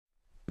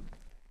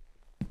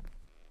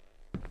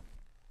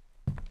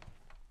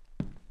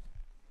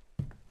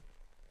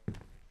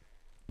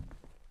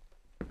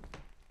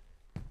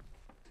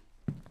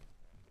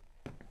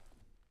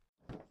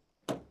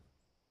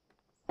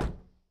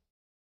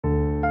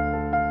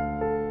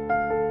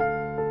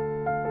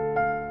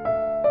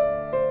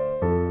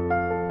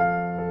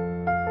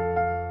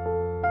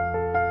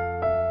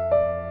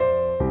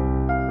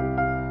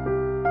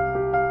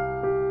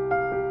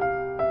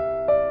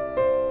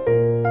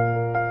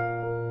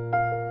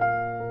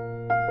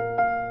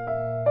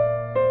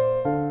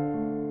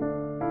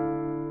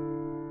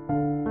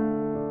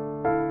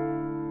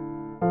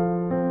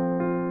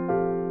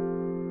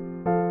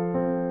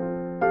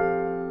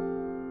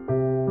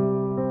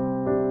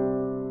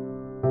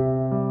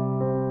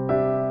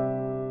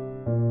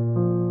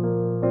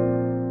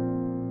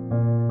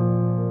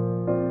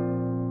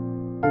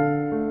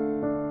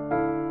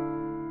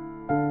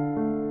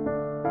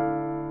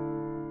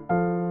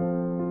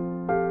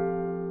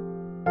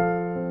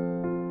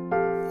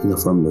In the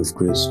family of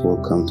grace,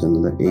 welcome to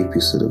another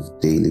episode of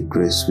Daily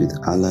Grace with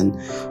Alan,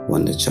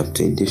 Wonder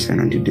Chapter Edition.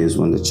 And today's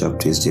Wonder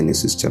Chapter is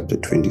Genesis chapter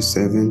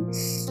 27.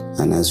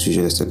 And as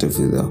usual, I start off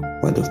with a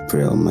word of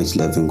prayer. Almighty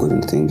loving God,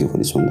 and thank you for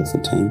this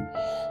wonderful time.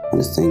 And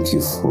I thank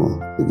you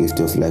for the gift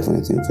of life, and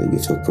I thank you for the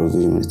gift of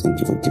provision, and I thank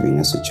you for giving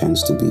us a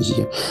chance to be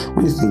here.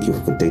 And I thank you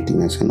for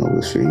protecting us and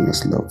always showing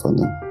us love,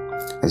 Father.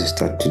 As I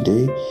start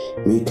today,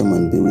 may you come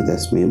and be with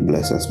us, may you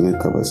bless us, may you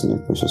cover us in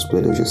the precious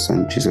blood of your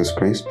Son, Jesus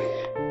Christ.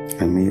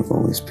 And may you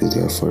always be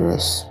there for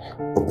us.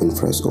 Open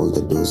for us all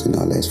the doors in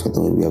our lives, Father.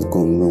 Where we have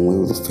gone wrong, where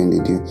we've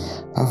offended you,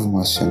 have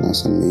mercy on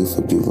us and may you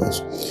forgive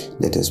us.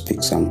 Let us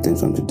pick something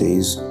from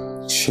today's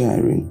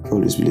sharing.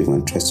 Always believe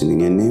and trusting in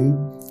your name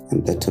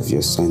and that of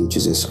your Son,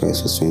 Jesus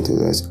Christ, who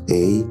strengthens us.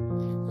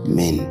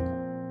 Amen.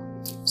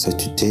 So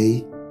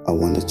today, our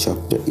wonder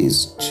chapter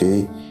is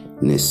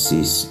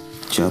Genesis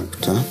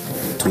chapter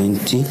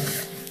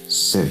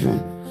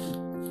 27.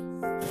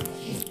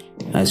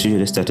 As usual,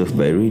 let's start off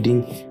by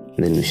reading.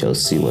 Then we shall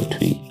see what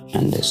we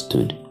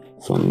understood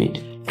from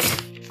it.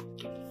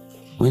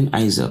 When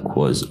Isaac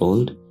was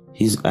old,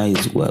 his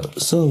eyes were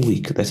so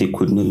weak that he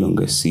could no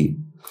longer see.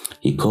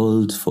 He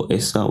called for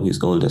Esau,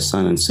 his older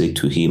son, and said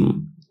to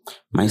him,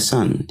 "My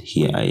son,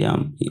 here I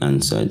am," he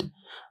answered.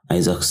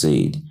 Isaac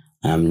said,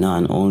 "I am now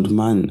an old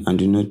man and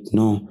do not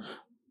know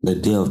the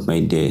day of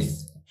my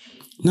death.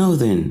 Now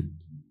then,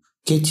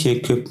 get your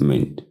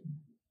equipment,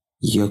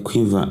 your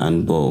quiver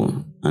and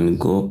bow, and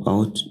go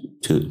out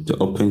to the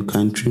open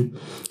country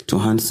to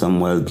hunt some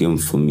wild game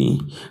for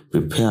me.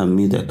 Prepare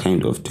me the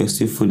kind of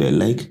tasty food I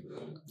like,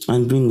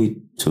 and bring it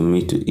to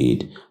me to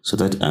eat, so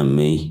that I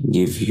may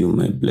give you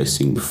my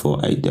blessing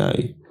before I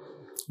die."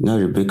 Now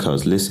Rebekah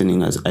was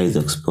listening as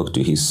Isaac spoke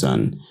to his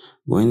son.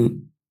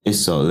 When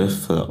Esau left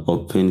for the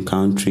open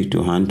country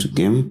to hunt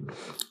game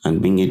and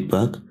bring it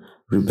back,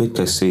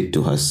 Rebekah said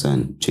to her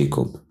son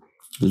Jacob,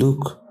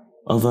 "Look,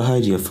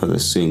 overheard your father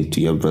saying to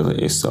your brother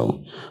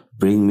Esau,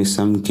 'Bring me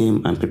some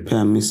game and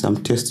prepare me some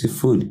tasty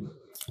food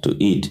to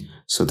eat,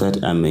 so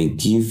that I may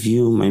give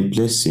you my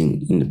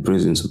blessing in the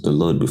presence of the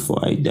Lord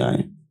before I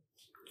die.'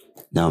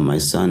 Now my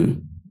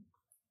son,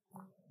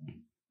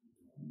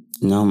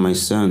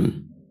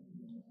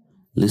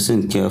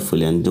 listen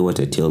carefully and do what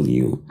I tell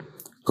you.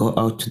 Go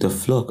out to the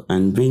flock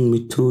and bring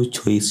me 2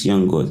 choice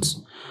young goats,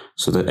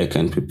 so that I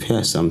can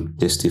prepare some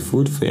tasty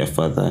food for your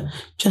father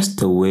just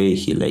the way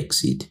he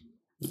likes it.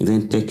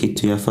 Then take it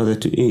to your father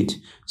to eat,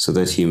 so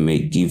that he may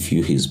give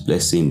you his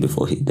blessing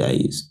before he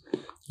dies."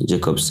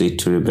 Jacob said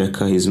to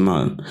Rebekah his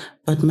mom,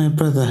 "But my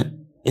brother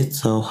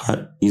Esau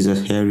is a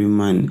hairy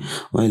man,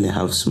 while I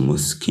have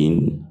smooth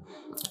skin.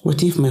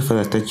 What if my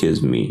father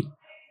touches me?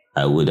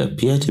 I would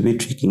appear to be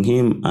tricking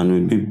him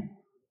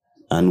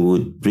and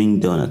would bring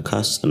down a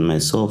curse on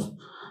myself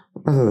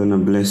rather than a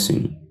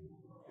blessing."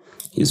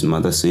 His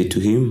mother said to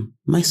him,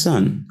 "My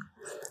son,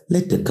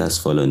 let the curse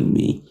fall on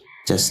me.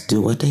 Just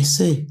do what I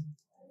say.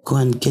 Go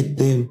and get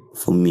them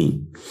for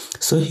me."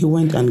 So he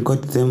went and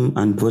got them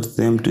and brought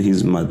them to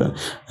his mother,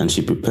 and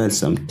she prepared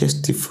some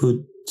tasty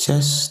food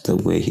just the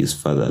way his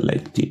father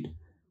liked it.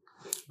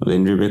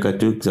 Then Rebekah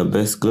took the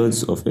best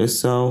clothes of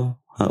Esau,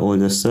 her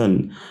older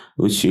son,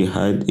 which she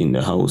had in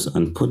the house,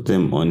 and put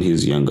them on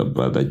his younger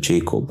brother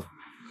Jacob.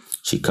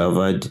 She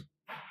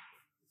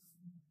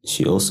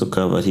also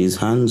covered his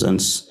hands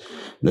and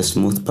the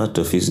smooth part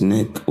of his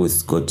neck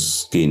with goat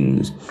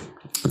skins.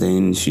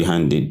 Then she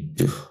handed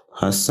to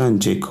her son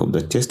Jacob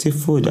the tasty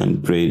food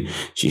and bread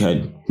she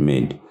had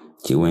made.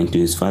 He went to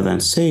his father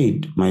and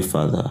said, "My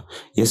father."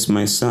 "Yes,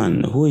 my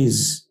son. Who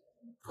is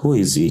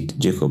it?"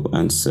 Jacob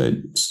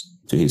answered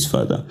to his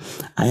father,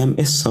 "I am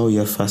Esau,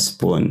 your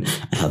firstborn.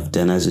 I have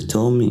done as you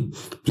told me.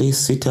 Please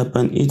sit up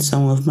and eat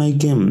some of my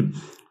game,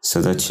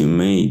 so that you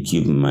may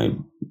give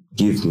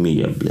me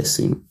your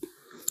blessing."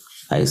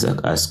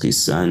 Isaac asked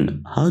his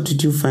son, "How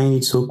did you find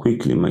it so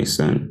quickly, my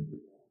son?"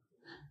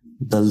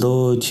 "The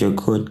Lord your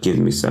God gave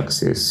me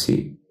success,"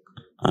 he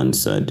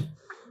answered.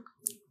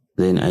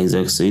 Then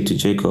Isaac said to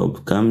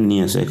Jacob, "Come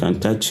near so I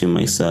can touch you,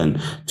 my son,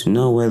 to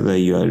know whether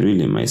you are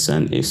really my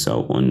son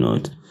Esau or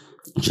not."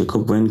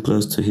 Jacob went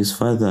close to his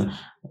father,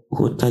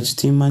 who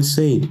touched him and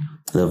said,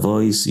 "The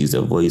voice is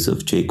the voice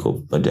of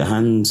Jacob, but the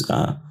hands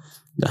are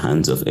the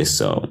hands of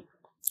Esau."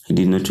 He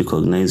did not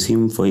recognize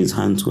him, for his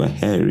hands were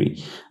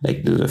hairy,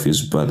 like those of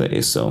his brother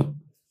Esau.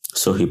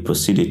 So he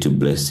proceeded to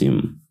bless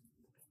him.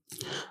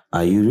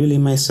 "Are you really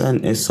my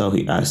son Esau?"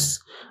 he asked.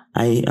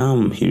 "I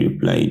am," he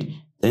replied.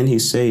 Then he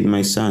said,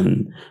 "My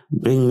son,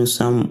 bring me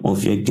some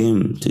of your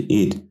game to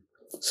eat,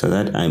 so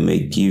that I may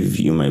give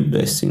you my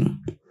blessing."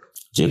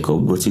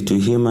 Jacob brought it to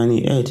him, and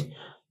he ate,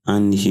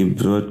 and he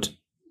brought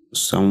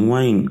some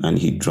wine, and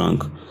he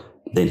drank.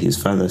 Then his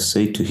father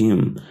said to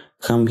him,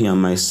 "Come here,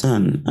 my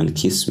son, and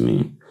kiss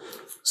me."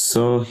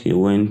 So he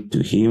went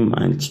to him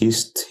and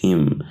kissed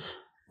him.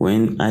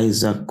 When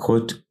Isaac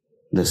caught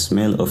the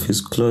smell of his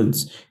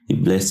clothes, he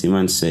blessed him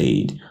and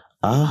said,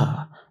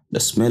 "Ah, the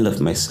smell of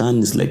my son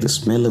is like the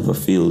smell of a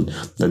field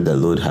that the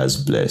Lord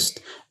has blessed.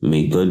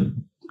 May God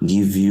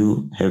give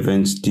you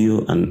heaven's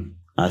dew and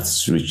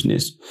earth's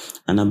richness,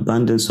 an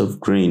abundance of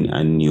grain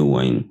and new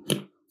wine.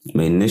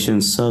 May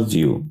nations serve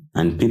you,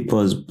 and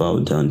peoples bow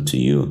down to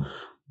you.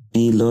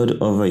 Be Lord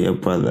over your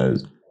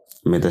brothers.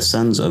 May the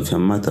sons of your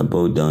mother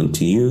bow down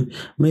to you.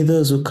 May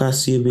those who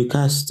curse you be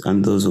cursed,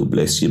 and those who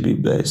bless you be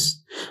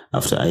blessed.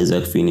 After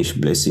Isaac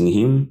finished blessing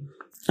him,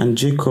 and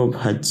Jacob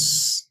had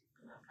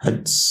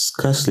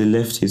scarcely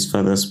left his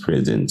father's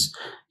presence,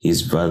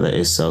 his brother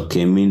Esau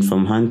came in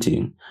from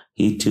hunting.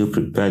 He too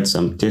prepared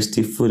some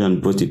tasty food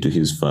and brought it to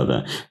his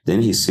father.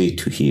 Then he said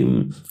to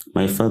him,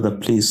 "My father,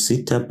 please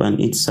sit up and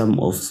eat some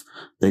of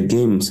the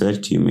game so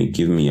that you may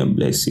give me a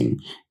blessing."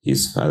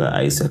 His father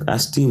Isaac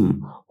asked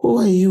him, "Who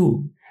are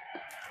you?"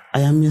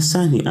 "I am your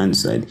son," he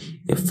answered,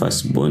 "your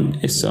firstborn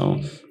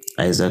Esau."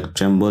 Isaac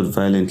trembled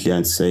violently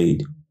and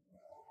said,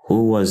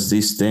 "Who was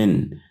this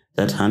then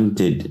that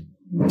hunted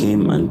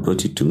game and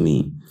brought it to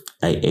me?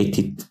 I ate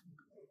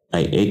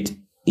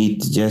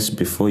it just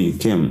before you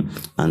came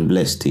and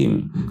blessed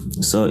him.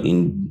 So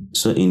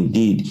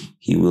indeed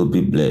he will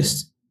be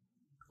blessed."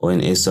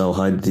 When Esau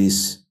heard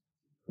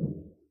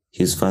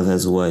his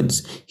father's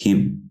words,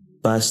 he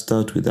burst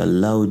out with a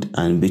loud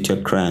and bitter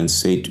cry and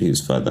said to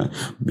his father,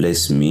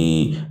 "Bless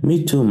me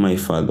too, my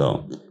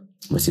father."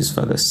 But his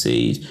father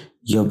said,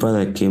 "Your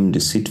brother came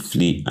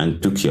deceitfully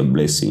and took your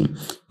blessing."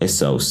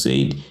 Esau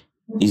said,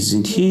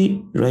 "Isn't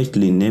he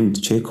rightly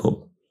named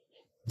Jacob?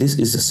 This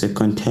is the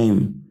second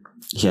time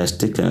he has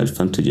taken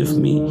advantage of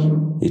me.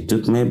 He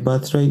took my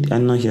birthright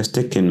and now he has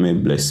taken my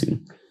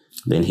blessing."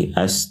 Then he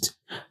asked,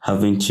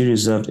 "Haven't you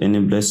reserved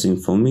any blessing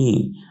for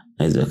me?"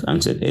 Isaac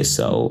answered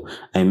Esau,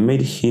 "I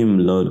made him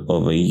lord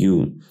over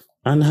you,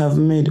 and have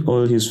made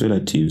all his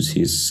relatives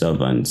his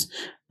servants,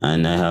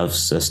 and I have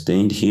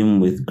sustained him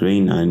with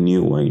grain and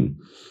new wine.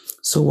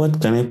 So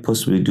what can I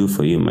possibly do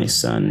for you, my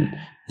son?"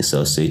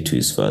 Esau said to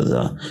his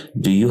father,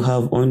 "Do you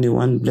have only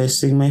one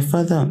blessing, my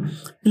father?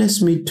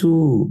 Bless me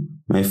too,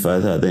 my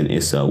father." Then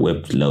Esau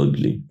wept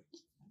loudly.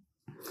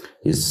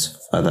 His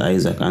father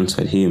Isaac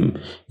answered him,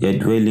 "Your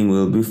dwelling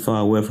will be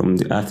far away from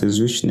the earth's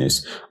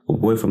richness,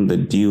 away from the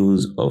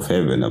dews of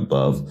heaven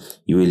above.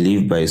 You will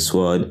live by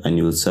sword, and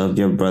you will serve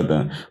your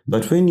brother.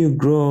 But when you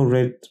grow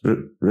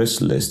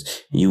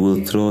restless, you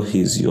will throw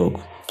his yoke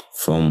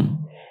from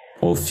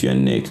off your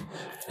neck."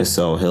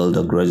 Esau held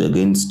a grudge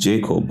against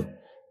Jacob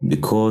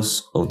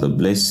because of the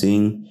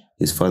blessing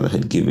his father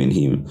had given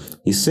him.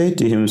 He said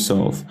to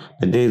himself,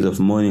 "The days of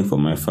mourning for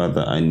my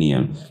father are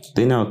near.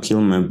 Then I'll kill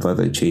my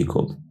brother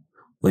Jacob."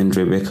 When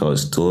Rebekah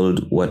was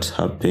told what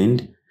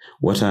happened,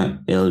 what her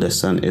elder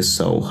son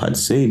Esau had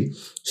said,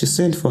 she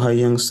sent for her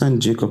young son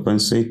Jacob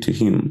and said to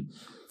him,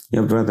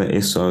 "Your brother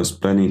Esau is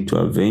planning to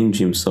avenge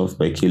himself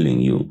by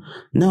killing you.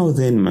 Now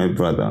then, my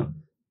brother,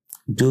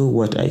 do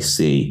what I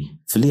say.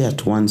 Flee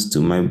at once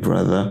to my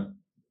brother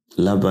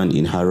Laban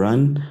in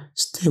Haran.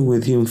 Stay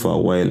with him for a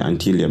while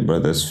until your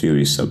brother's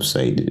fury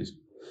subsides.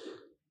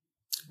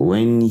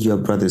 When your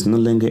brother is no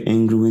longer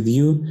angry with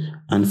you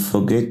and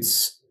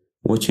forgets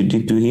what you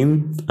did to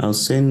him, I'll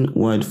send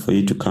word for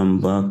you to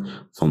come back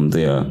from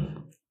there.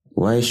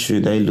 Why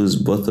should I lose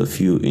both of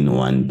you in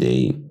one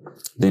day?"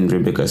 Then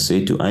Rebekah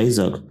said to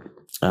Isaac,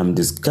 "I'm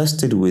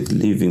disgusted with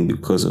living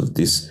because of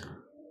these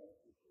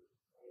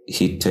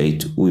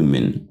Hittite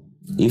women.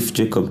 If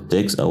Jacob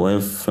takes a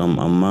wife from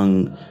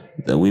among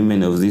the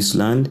women of this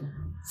land,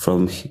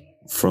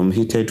 from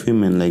Hittite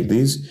women like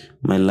this,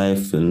 my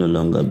life will no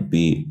longer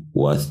be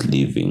worth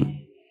living."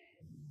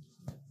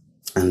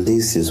 And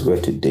this is where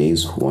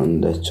today's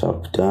wonder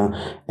chapter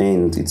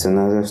ends. It's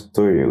another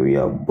story we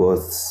are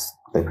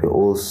we're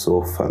all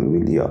so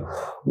familiar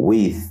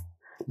with,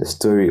 the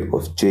story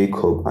of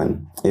Jacob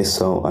and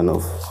Esau, and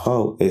of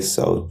how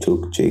Esau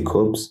took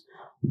Jacob's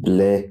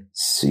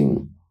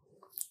blessing.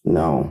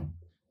 Now,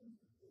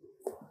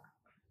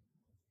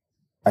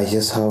 I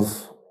just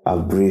have a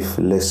brief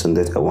lesson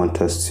that I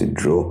want us to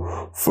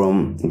draw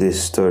from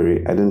this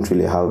story. I don't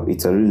really have,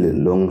 it's a really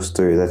long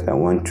story that I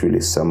want to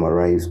really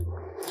summarize.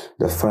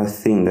 The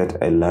first thing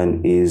that I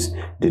learned is,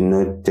 do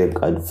not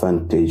take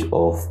advantage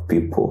of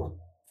people.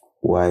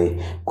 Why?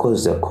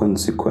 Because the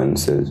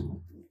consequences.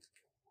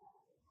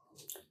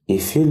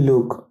 If you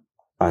look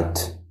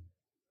at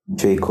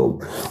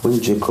Jacob, when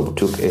Jacob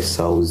took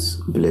Esau's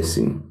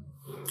blessing,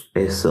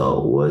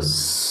 Esau was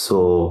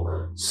so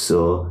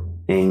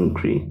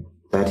angry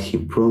that he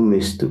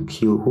promised to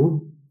kill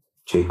who?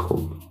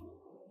 Jacob.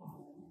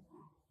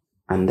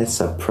 And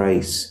that's a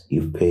price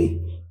you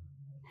pay.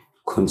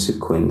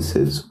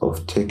 Consequences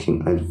of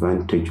taking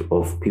advantage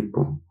of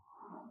people.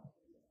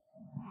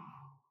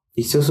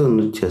 It's also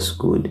not just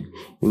good.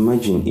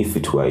 Imagine if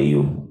it were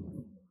you.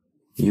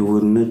 You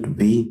would not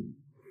be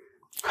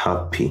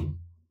happy.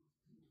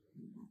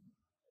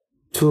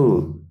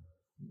 2,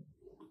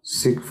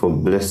 seek for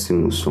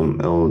blessings from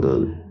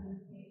elders.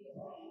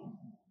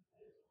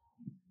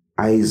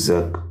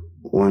 Isaac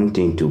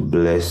wanting to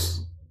bless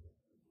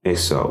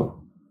Esau,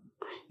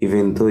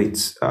 even though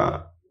it's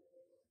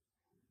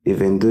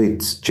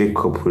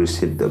Jacob who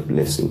received the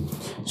blessing,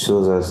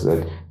 shows us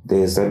that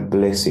there's that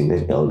blessing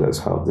that elders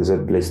have, there's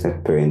that blessing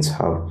that parents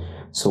have,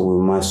 So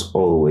we must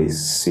always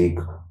seek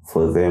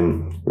for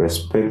them,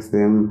 respect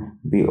them,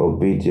 be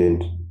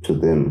obedient to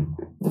them.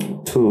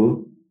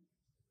 2,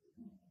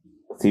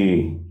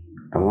 3,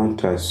 I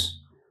want us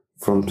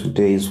from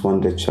today's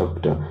wonder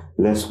chapter,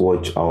 let's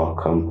watch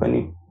our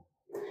company.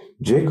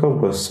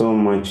 Jacob was so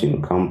much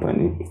in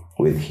company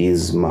with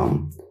his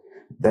mom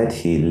that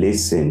he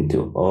listened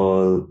to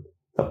all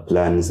the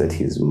plans that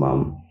his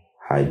mom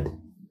had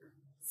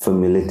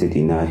formulated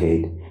in her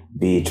head,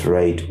 be it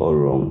right or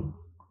wrong.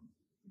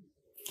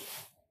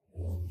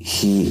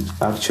 He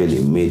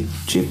actually made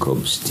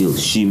Jacob steal.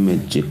 She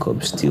made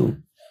Jacob steal.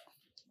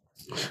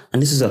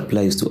 And this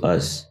applies to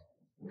us.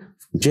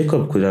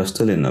 Jacob could have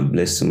stolen a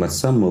blessing, but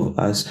some of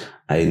us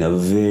are in a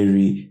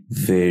very,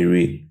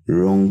 very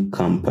wrong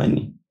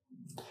company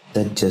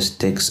that just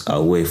takes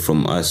away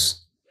from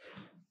us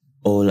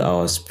all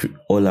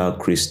our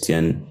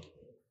Christian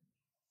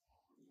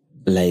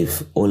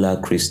life, all our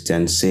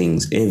Christian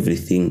sayings,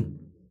 everything,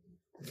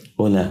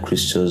 all our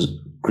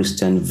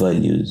Christian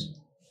values.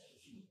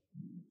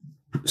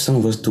 Some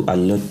of us do a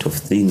lot of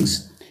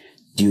things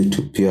due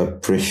to peer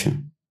pressure.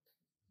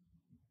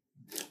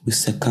 We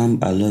succumb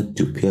a lot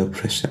to peer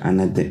pressure,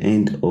 and at the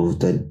end of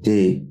the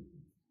day,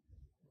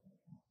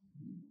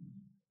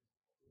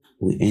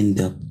 we end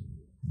up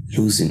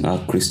losing our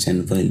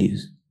Christian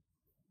values.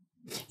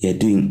 You're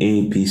doing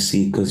A, B,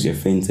 C because your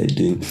friends are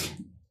doing,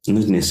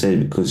 not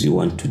necessarily because you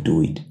want to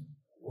do it.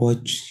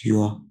 Watch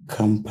your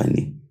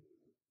company.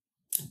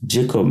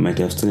 Jacob might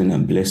have stolen a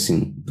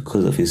blessing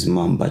because of his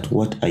mom, but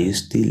what are you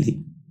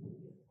stealing?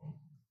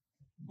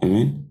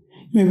 Amen?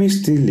 You may be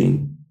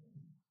stealing.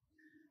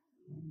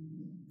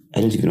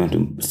 I don't even want to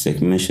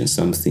mention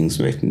some things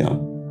right now,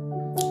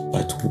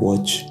 but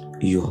watch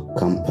your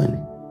company.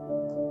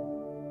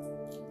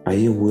 Are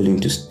you willing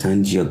to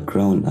stand your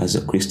ground as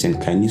a Christian?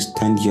 Can you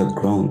stand your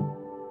ground?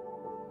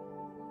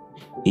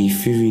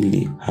 If you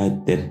really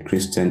had that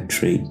Christian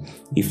trait,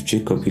 if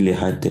Jacob really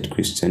had that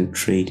Christian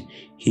trait,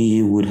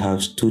 he would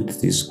have stood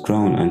this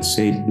ground and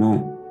said,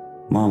 no,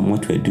 Mom,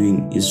 what we're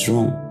doing is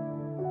wrong.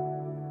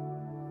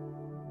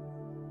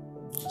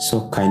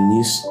 So can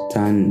you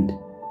stand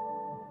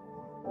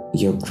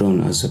your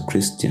ground as a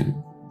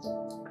Christian?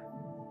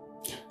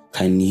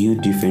 Can you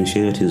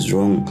differentiate what is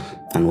wrong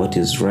and what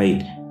is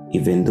right,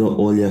 even though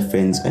all your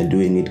friends are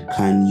doing it?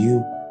 Can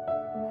you?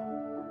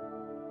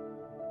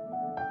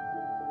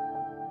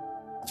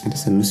 And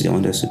that's a message I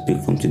want us to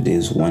pick from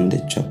today's wonder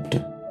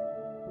chapter.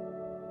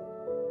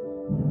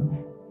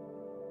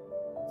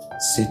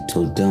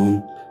 Settle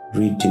down,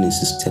 read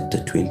Genesis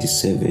chapter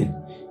 27.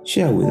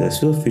 Share with us.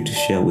 Feel free to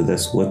share with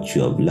us what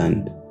you have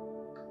learned.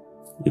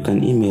 You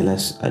can email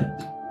us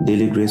at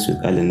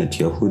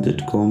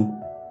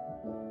dailygracewithallen@yahoo.com,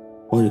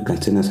 or you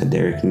can send us a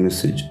direct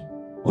message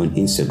on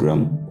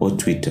Instagram or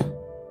Twitter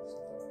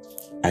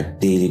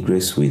at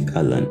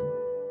dailygracewithallen.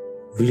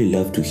 Really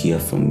love to hear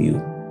from you.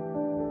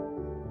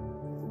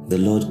 The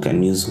Lord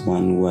can use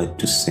one word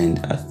to send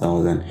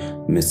 1,000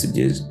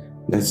 messages.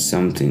 That's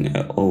something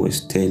I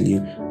always tell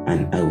you,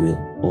 and I will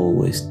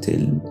always tell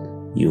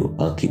you.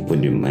 I'll keep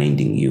on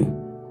reminding you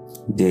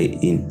day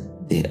in,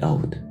 day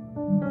out.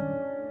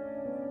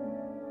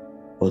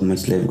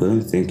 Almighty life, God, I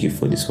want to thank you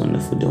for this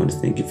wonderful day. I want to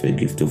thank you for the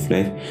gift of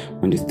life. I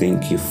want to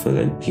thank you for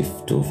the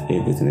gift of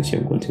everything that you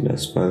have granted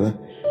us, Father.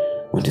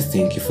 I want to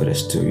thank you for the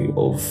story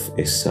of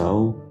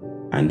Esau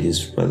and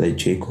his brother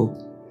Jacob.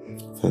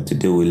 For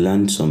today we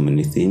learned so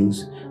many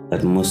things,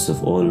 but most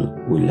of all,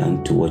 we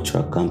learned to watch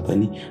our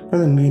company.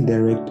 Father, may you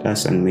direct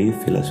us and may you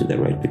fill us with the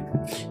right people.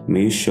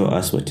 May you show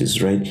us what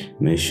is right,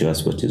 may you show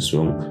us what is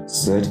wrong,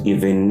 so that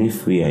even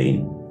if we are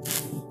in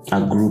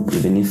a group,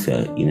 even if we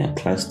are in a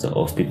cluster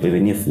of people,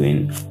 even if we're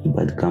in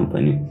bad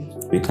company,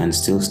 we can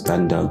still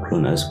stand our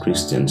ground as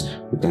Christians.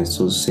 We can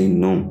still say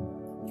no.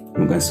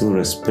 We can still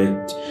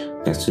respect.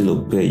 We can still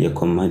obey your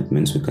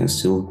commandments. We can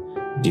still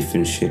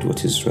differentiate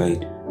what is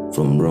right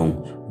from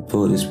wrong. We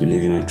pray this,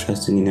 believing and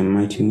trusting in the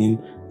mighty name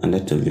and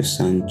that of your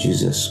Son,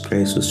 Jesus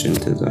Christ, who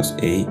strengthens us.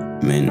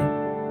 Amen.